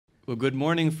Well, good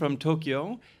morning from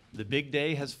Tokyo. The big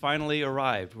day has finally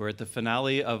arrived. We're at the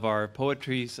finale of our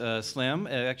poetry slam.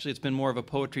 Actually, it's been more of a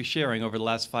poetry sharing over the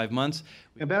last 5 months.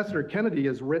 Ambassador Kennedy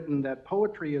has written that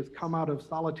poetry has come out of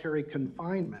solitary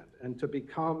confinement and to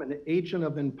become an agent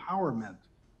of empowerment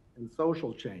and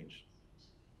social change.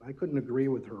 I couldn't agree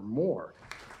with her more.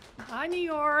 Hi, New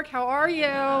York. How are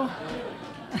you?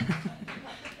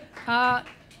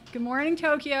 Good morning,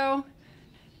 Tokyo.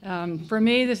 For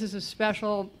me, this is a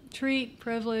special treat,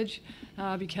 privilege,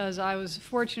 because I was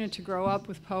fortunate to grow up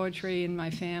with poetry in my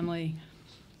family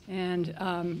and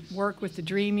work with the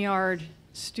Dream Yard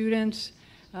students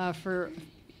for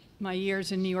my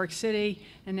years in New York City,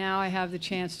 and now I have the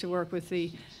chance to work with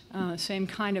the same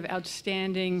kind of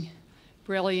outstanding,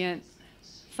 brilliant,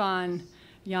 fun,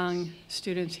 young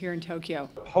students here in Tokyo.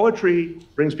 Poetry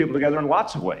brings people together in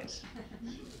lots of ways.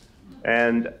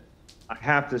 And I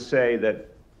have to say that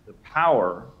the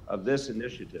power of this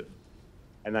initiative,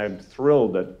 and I'm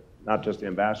thrilled that not just the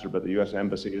ambassador, but the U.S.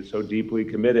 Embassy is so deeply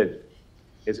committed,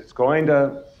 is it's going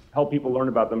to help people learn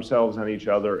about themselves and each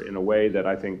other in a way that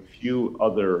I think few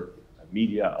other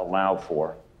media allow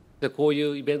for. こうい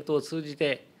うイベントを通じ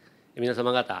て皆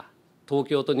様方、東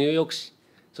京とニューヨーク市、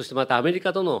そしてまたアメリ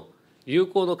カとの友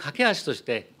好の架け橋とし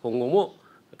て今後も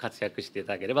活躍してい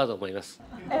ただければと思います。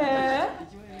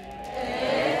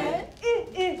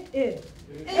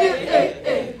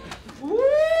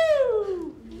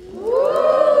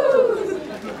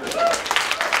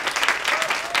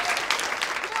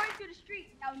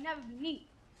Never be neat.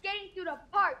 Skating through the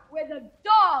park where the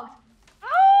dogs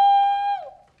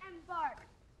and bark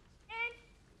in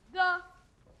the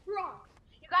Bronx.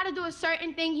 You gotta do a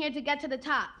certain thing here to get to the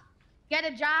top. Get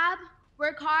a job,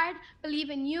 work hard, believe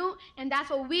in you, and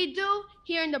that's what we do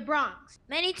here in the Bronx.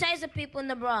 Many types of people in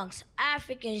the Bronx: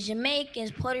 Africans,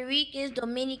 Jamaicans, Puerto Ricans,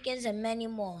 Dominicans, and many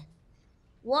more.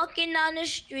 Walking down the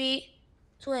street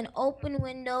to an open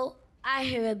window, I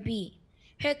hear a beat.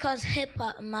 Here comes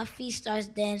hip-hop and my feet starts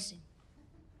dancing.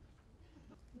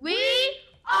 We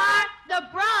are the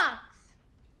Bronx.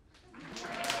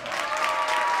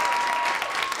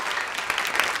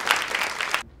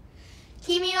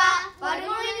 君は悪者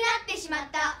になってしまっ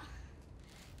た。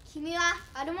君は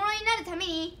悪者になるため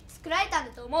に作られたん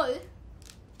だと思う？違う。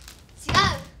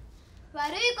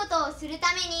悪いことをする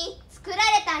ために作られ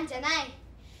たんじゃない。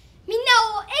みんな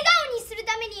を笑顔にする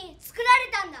ために作ら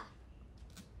れたんだ。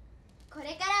こ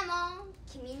れからも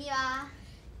君には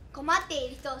困ってい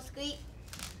る人を救い、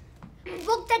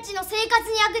僕たちの生活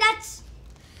に役立ち、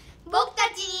僕た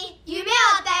ちに夢を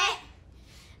与え、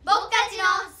僕たちの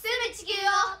住む地球を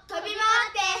飛び回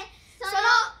ってそ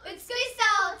の美しさ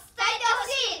を伝えてほ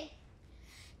しい。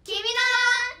君の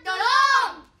ドロ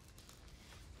ーン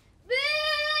ブー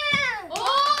ン。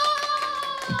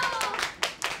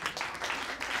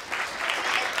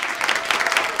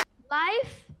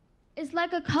Life is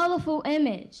like a colorful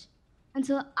image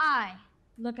until I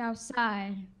look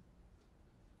outside.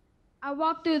 I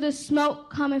walk through the smoke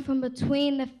coming from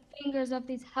between the fingers of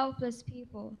these helpless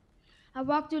people. I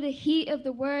walk through the heat of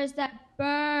the words that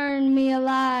burn me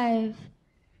alive.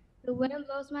 The wind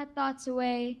blows my thoughts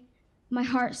away. My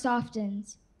heart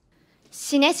softens.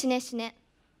 死ね死ね死ね。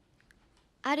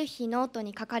ある日ノート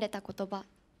に書かれた言葉。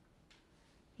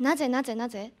なぜなぜな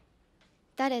ぜ？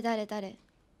誰誰誰？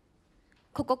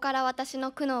ここから私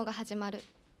の苦悩が始まる。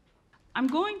I'm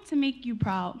going to make you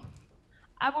proud.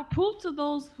 I will prove to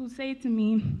those who say to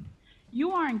me, you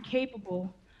are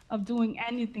incapable of doing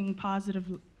anything positive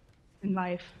in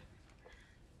life.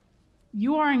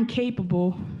 You are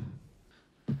incapable.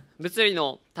 物理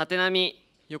の縦波、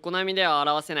横波では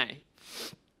表せない。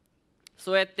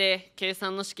そうやって計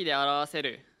算の式で表せ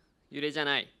る揺れじゃ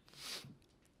ない。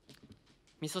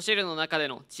味噌汁の中で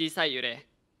の小さい揺れ、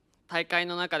大会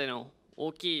の中での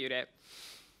大きい揺れ、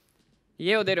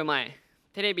家を出る前、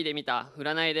テレビで見た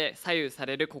占いで左右さ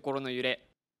れる心の揺れ。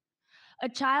A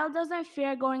child doesn't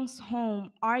fear going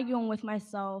home, arguing with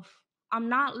myself. I'm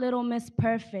not Little Miss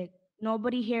Perfect.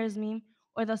 Nobody hears me,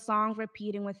 or the song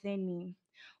repeating within me.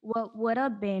 What would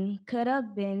have been, could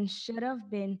have been, should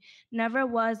have been, never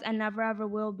was, and never ever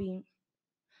will be.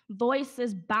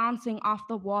 Voices bouncing off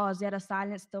the walls, yet a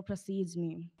silence still precedes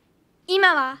me.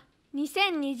 今は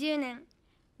2020年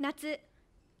夏。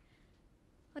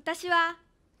私は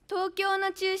東京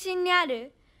の中心にあ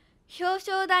る表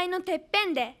彰台のてっぺ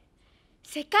んで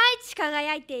世界一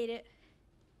輝いている。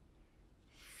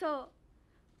そう、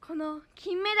この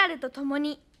金メダルととも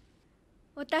に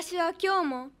私は今日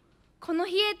もこの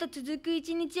日へと続く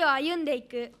一日を歩んでい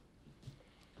く。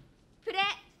プレあ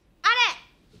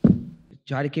れ。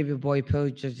Try to give your boy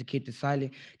pills just to keep it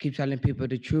silent. Keep telling people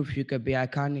the truth, you could be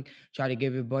iconic. Try to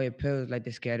give your boy pills like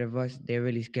they're scared of us. They're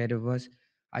really scared of us.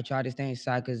 I try to stay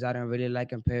inside because I don't really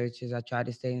like imperatives. I try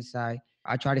to stay inside.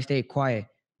 I try to stay quiet,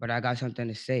 but I got something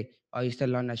to say. Are you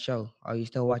still on that show? Are you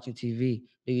still watching TV?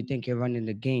 Do you think you're running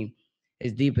the game?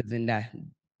 It's deeper than that.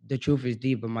 The truth is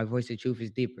deep, but my voice, the truth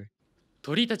is deeper.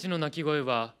 鳥たちの鳴き声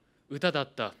は歌だ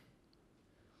った。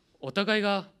お互い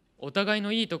がお互い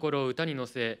のいいところを歌に乗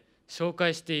せ紹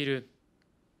介している。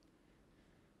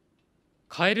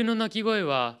カエルの鳴き声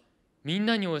はみん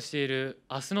なに教える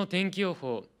明日の天気予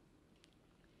報。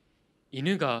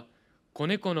犬が子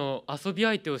猫の遊び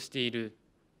相手をしている。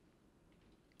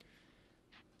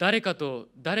誰かと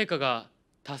誰かが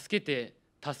助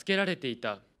けられてい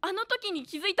た。あの時に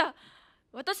気づいた。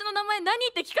私の名前何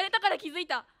って聞かれたから気づい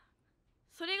た。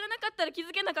それがなかったら気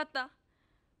づけなかった。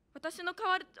私は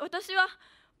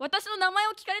私の名前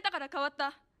を聞かれたから変わっ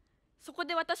た。そこ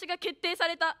で私が決定さ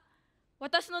れた。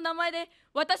私の名前で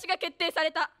私が決定さ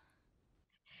れた。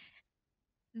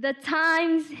The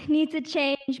times need to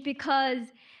change because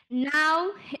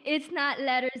now it's not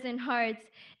letters and hearts,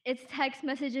 it's text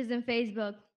messages and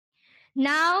Facebook.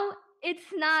 Now it's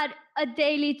not a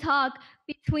daily talk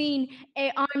between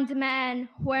an armed man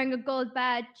wearing a gold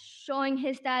badge showing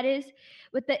his status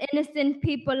with the innocent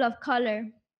people of color.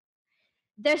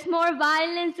 There's more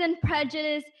violence and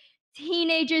prejudice,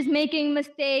 teenagers making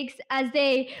mistakes as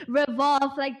they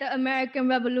revolve like the American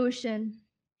Revolution.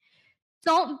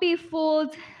 Don't be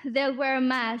fooled, they'll wear a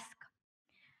mask.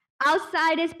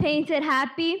 Outside is painted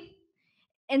happy,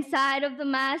 inside of the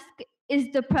mask is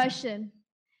depression.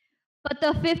 But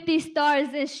the 50 stars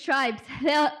and stripes,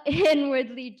 they'll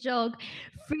inwardly joke,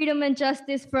 freedom and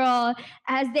justice for all,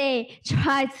 as they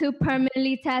try to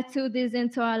permanently tattoo this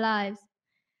into our lives.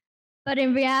 But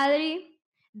in reality,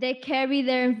 they carry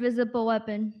their invisible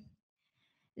weapon.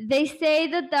 They say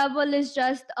the devil is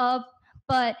dressed up,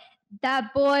 but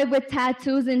that boy with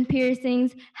tattoos and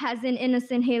piercings has an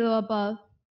innocent halo above.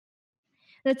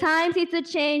 The times need to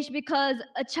change because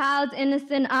a child's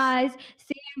innocent eyes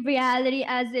see reality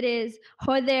as it is,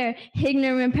 or their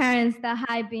ignorant parents that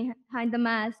hide behind the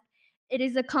mask. It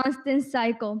is a constant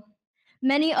cycle.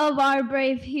 Many of our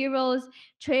brave heroes,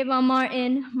 Trayvon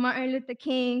Martin, Martin Luther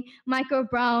King, Michael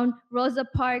Brown, Rosa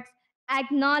Parks,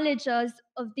 acknowledge us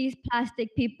of these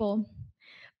plastic people.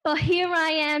 But here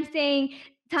I am saying,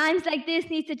 times like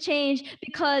this need to change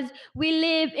because we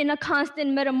live in a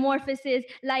constant metamorphosis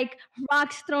like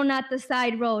rocks thrown at the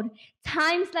side road.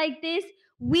 Times like this,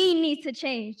 we need to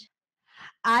change.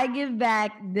 I give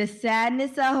back the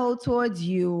sadness I hold towards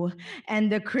you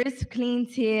and the crisp,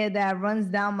 clean tear that runs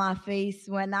down my face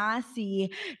when I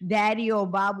see Daddy or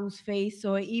Babu's face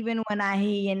or even when I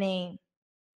hear your name.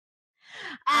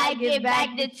 I give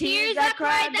back the tears I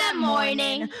cried that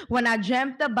morning when I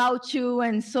dreamt about you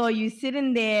and saw you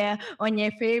sitting there on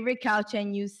your favorite couch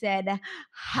and you said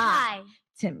hi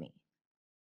to me.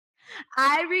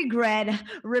 I regret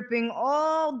ripping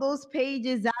all those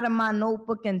pages out of my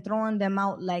notebook and throwing them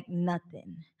out like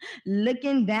nothing.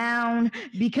 Looking down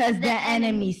because the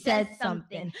enemy said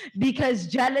something, because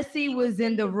jealousy was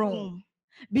in the room,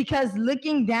 because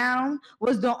looking down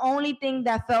was the only thing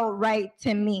that felt right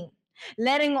to me.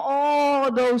 Letting all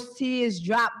those tears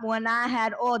drop when I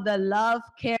had all the love,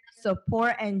 care,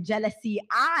 support, and jealousy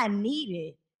I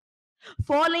needed.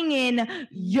 Falling in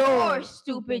your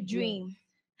stupid dream.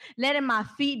 Letting my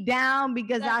feet down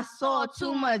because I saw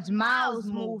too much miles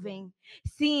moving.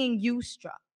 Seeing you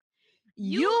struck.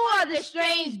 You are the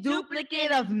strange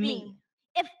duplicate of me.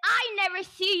 If I never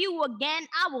see you again,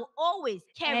 I will always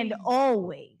carry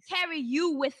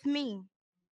you with me.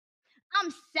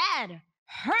 I'm sad,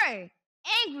 hurt,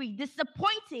 angry,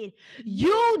 disappointed.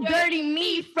 You dirty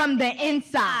me from the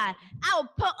inside. I will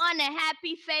put on a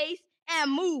happy face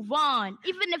and move on,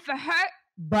 even if it hurt.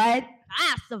 But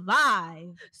I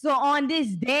survive. So on this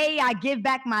day, I give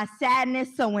back my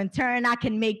sadness so in turn I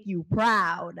can make you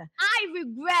proud. I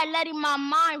regret letting my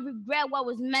mind regret what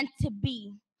was meant to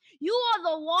be. You are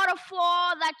the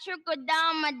waterfall that trickled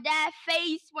down my dad's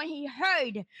face when he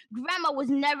heard Grandma was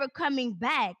never coming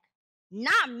back.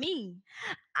 Not me.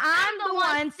 I'm the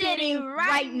one sitting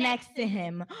right next to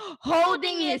him,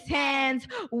 holding his hands,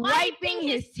 wiping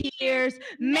his tears,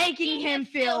 making him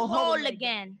feel whole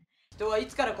again. 人はい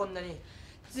つからこんなに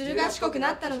ずる賢く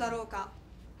なったのだろうか。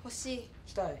欲しい、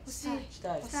したい、欲しい、し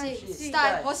たい、欲しい、し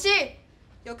たい、欲しい。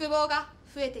欲望が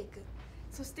増えていく。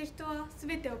そして人は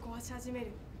全てを壊し始める。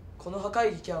この破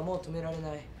壊劇はもう止められ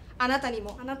ない。あなたに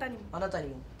も、あなたにも、あなたに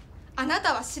も。あな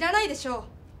たは知らないでしょう。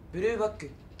ブルーバッ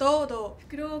ク、堂々、フ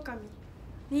クロオオカミ、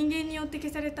人間によって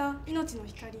消された命の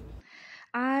光。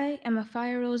I am a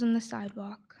fire rose on the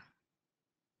sidewalk.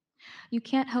 You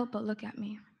can't help but look at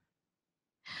me.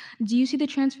 Do you see the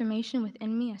transformation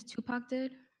within me as Tupac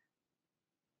did?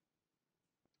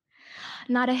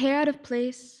 Not a hair out of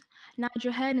place, nod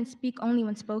your head and speak only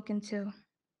when spoken to.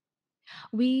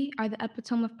 We are the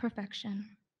epitome of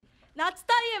perfection. 夏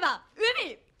といえば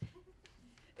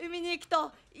海に行く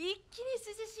と一気に涼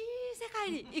しい世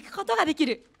界に行くことができ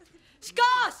る。しか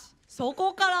しそ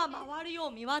こから周りを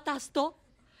見渡すと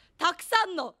たくさ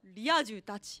んのリア充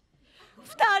たち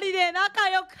2人で仲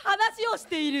良く話をし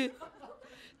ている。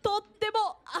とって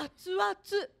も熱々。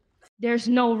 There's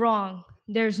no wrong,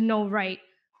 there's no right,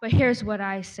 but here's what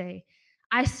I say.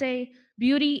 I say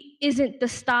beauty isn't the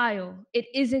style, it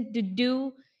isn't the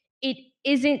do, it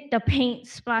isn't the paint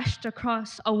splashed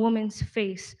across a woman's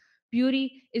face.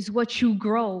 Beauty is what you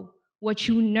grow,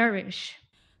 what you nourish.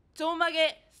 ちょんま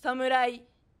げ侍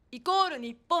イコール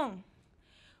日本。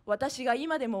私が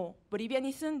今でもボリビア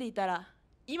に住んでいたら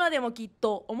今でもきっ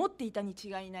と思っていたに違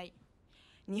いない。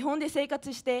日本で生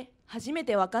活して初め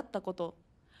て分かったこと、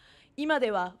今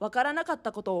では分からなかっ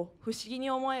たことを不思議に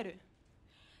思える。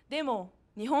でも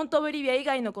日本とボリビア以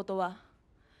外のことは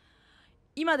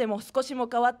今でも少しも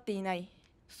変わっていない。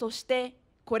そして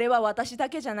これは私だ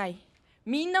けじゃない。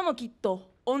みんなもきっ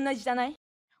と同じじゃない？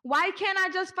 Why can't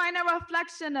I just find a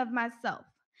reflection of myself?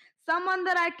 Someone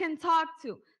that I can talk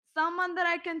to, someone that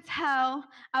I can tell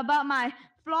about my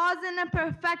flaws and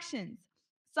imperfections,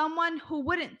 someone who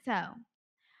wouldn't tell.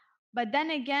 But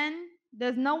then again,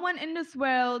 there's no one in this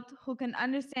world who can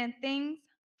understand things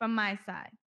from my side.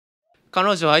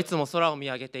 彼女はいつも空を見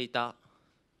上げていた。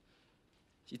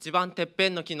一番てっぺ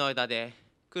んの木の枝で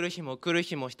来る日も来る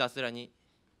日もひたすらに。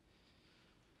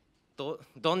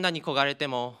どんなに焦がれて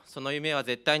もその夢は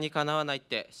絶対に叶わないっ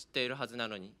て知っているはずな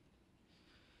のに。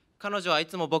彼女はい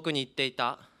つも僕に言ってい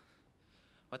た。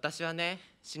私はね、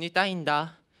死にたいん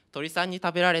だ。鳥さんに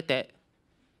食べられて。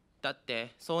だっ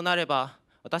てそうなれば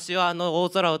私はあの大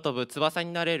空を飛ぶ翼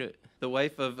になれる。The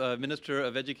wife of Minister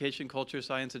of Education, Culture,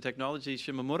 Science, and Technology,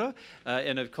 Shimamura,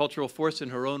 and a cultural force in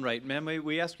her own right. Ma'am, may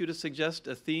we ask you to suggest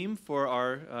a theme for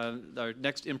our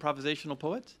next improvisational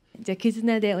poet? じゃあ、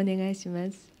絆でお願いし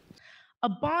ます。A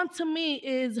bond to me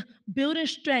is building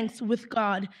strengths with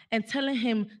God and telling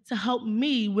Him to help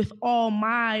me with all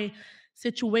my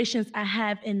situations I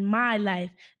have in my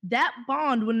life. That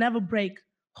bond will never break,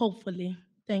 hopefully.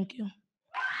 Thank you.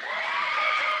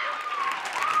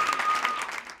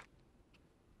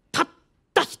 たっ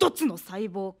た一つの細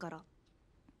胞から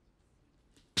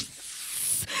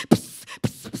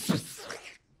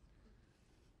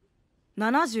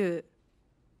71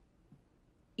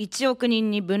億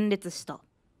人に分裂した。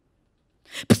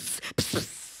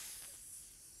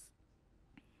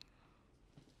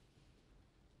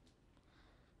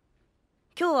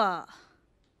今日は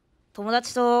友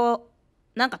達と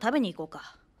なんか食べに行こう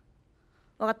か。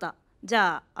わかった。じ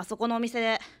ゃああそこのお店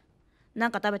でな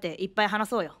んか食べていっぱい話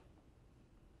そうよ。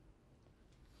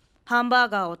ハンバー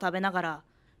ガーを食べながら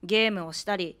ゲームをし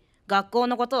たり学校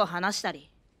のことを話したり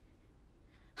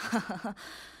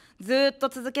ずーっと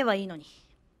続けばいいのに。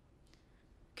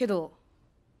けど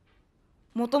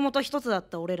もともと一つだっ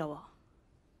た俺らは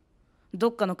ど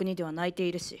っかの国では泣いて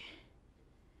いるし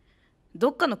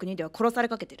どっかの国では殺され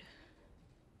かけてる。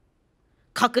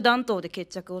核弾頭で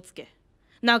決着をつけ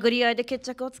殴り合いで決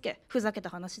着をつけふざけた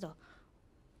話だ。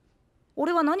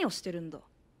俺は何をしてるんだ。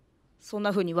そん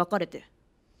な風に分かれて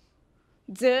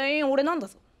全員俺なんだ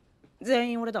ぞ。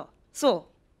全員俺だ。そ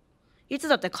ういつ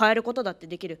だって変えることだって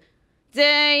できる。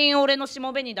全員俺のし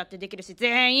もべにだってできるし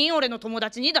全員俺の友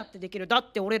達にだってできる。だ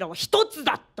って俺らは一つ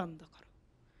だったんだか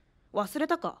ら。忘れ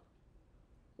たか。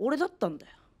俺だったんだ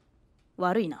よ。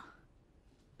悪いな。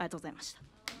ありがとうございました。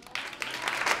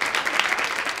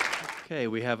Okay,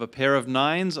 we have a pair of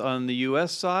 9s on the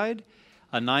U.S. side,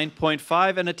 a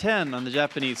 9.5 and a 10 on the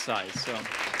Japanese side. So,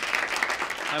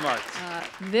 hi, Mark.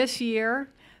 This year,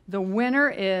 the winner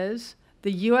is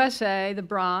the USA, the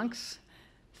Bronx,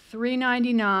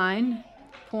 399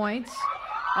 points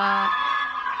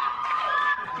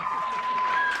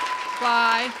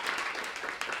by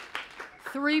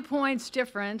 3 points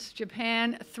difference.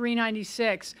 Japan,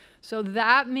 396. So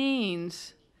that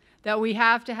means that we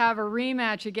have to have a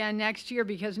rematch again next year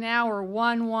because now we're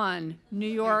 1-1, New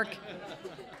York,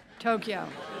 Tokyo.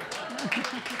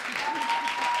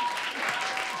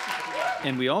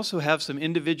 And we also have some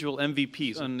individual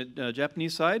MVPs. On the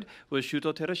Japanese side was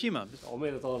Shuto Terashima. お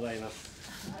めでとうございます。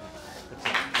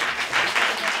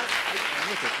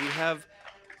We have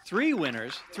 3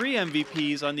 winners, 3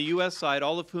 MVPs on the U.S. side,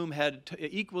 all of whom had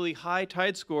equally high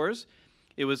tied scores.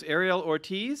 It was Ariel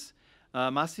Ortiz,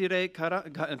 Masire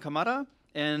Kamara,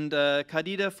 and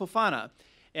Khadija Fofana.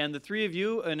 And the three of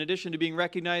you, in addition to being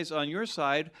recognized on your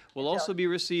side, will also be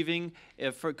receiving,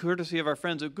 for courtesy of our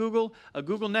friends at Google, a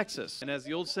Google Nexus. And as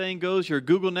the old saying goes, your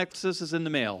Google Nexus is in the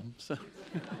mail. So.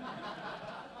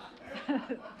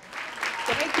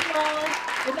 Thank you all.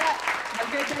 Good luck. Have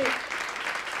a great day.